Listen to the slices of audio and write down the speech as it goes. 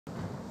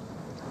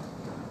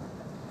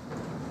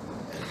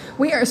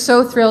We are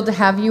so thrilled to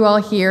have you all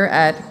here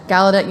at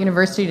Gallaudet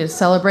University to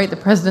celebrate the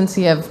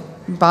presidency of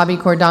Bobby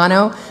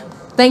Cordano.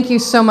 Thank you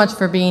so much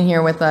for being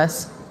here with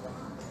us.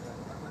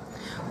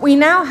 We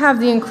now have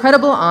the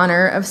incredible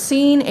honor of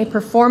seeing a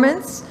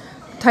performance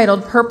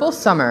titled Purple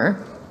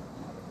Summer.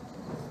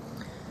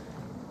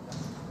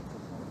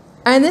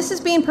 And this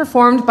is being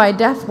performed by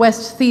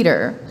DWSA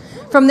Theater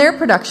from their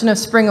production of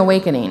Spring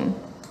Awakening.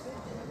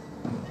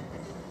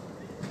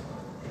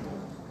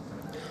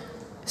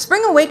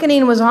 Spring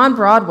Awakening was on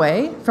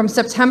Broadway from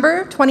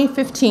September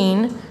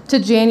 2015 to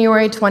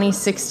January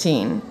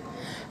 2016,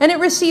 and it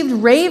received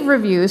rave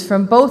reviews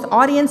from both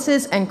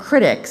audiences and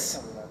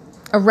critics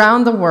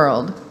around the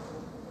world.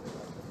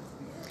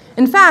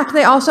 In fact,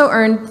 they also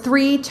earned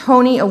 3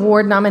 Tony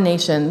Award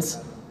nominations.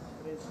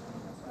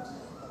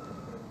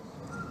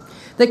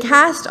 The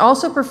cast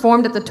also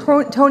performed at the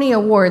Tony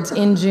Awards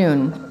in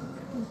June.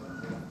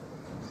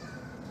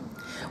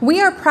 We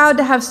are proud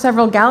to have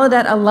several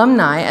Gallaudet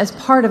alumni as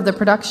part of the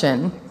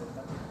production.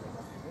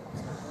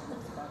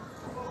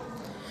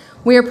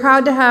 We are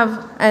proud to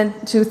have and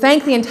to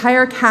thank the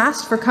entire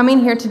cast for coming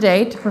here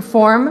today to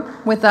perform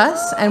with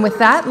us. And with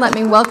that, let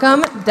me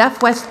welcome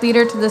DWSA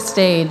Theater to the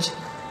stage.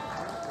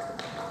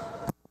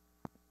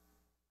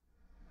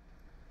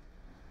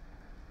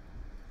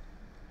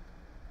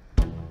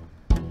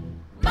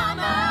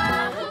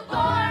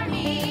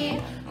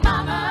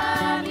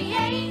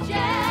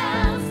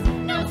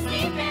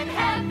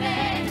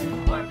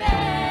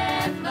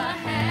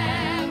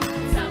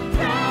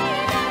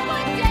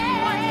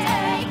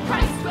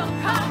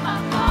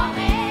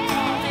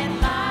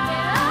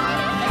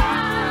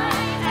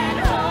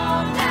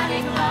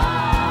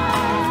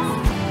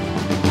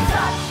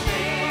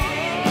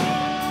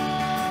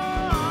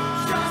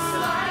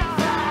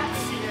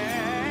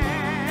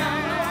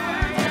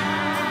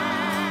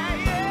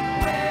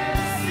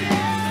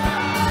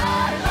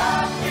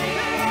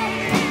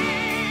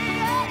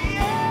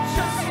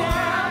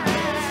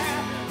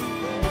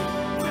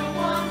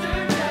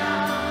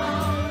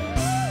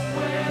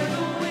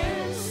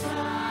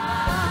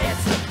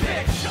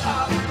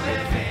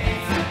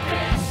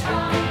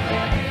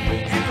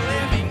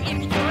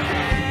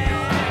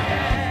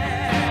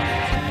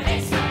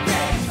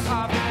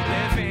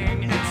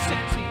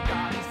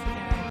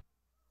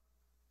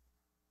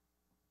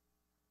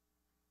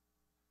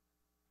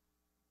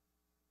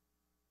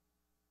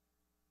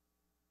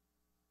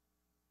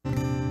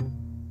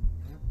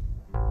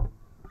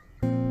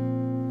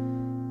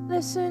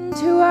 Listen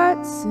to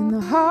what's in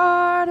the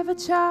heart of a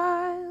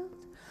child,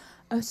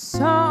 a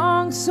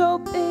song so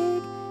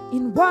big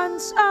in one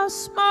so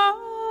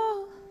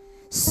small.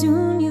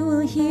 Soon you will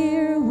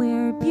hear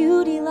where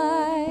beauty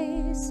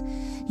lies.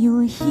 You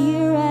will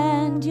hear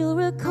and you'll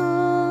recall.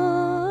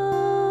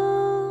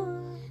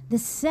 The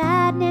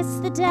sadness,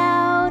 the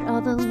doubt,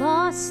 all the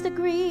loss, the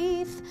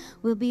grief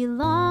will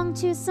belong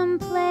to some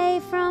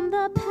play from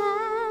the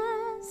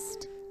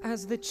past.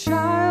 As the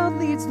child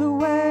leads the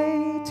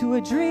way to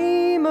a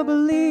dream, a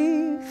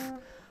belief,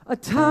 a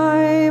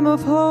time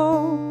of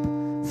hope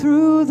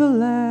through the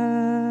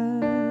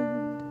land.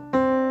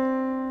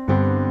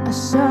 A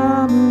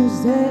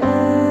summer's day,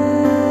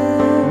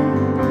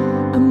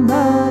 a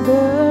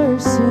mother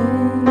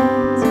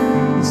sings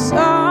the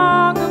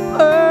song of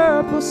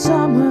purple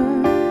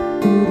summer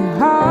through the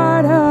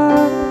heart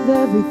of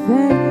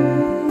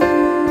everything.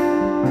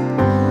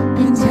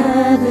 And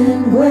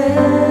heaven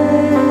waits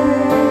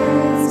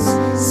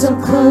so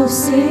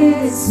close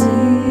it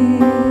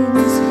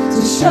seems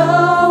to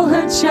show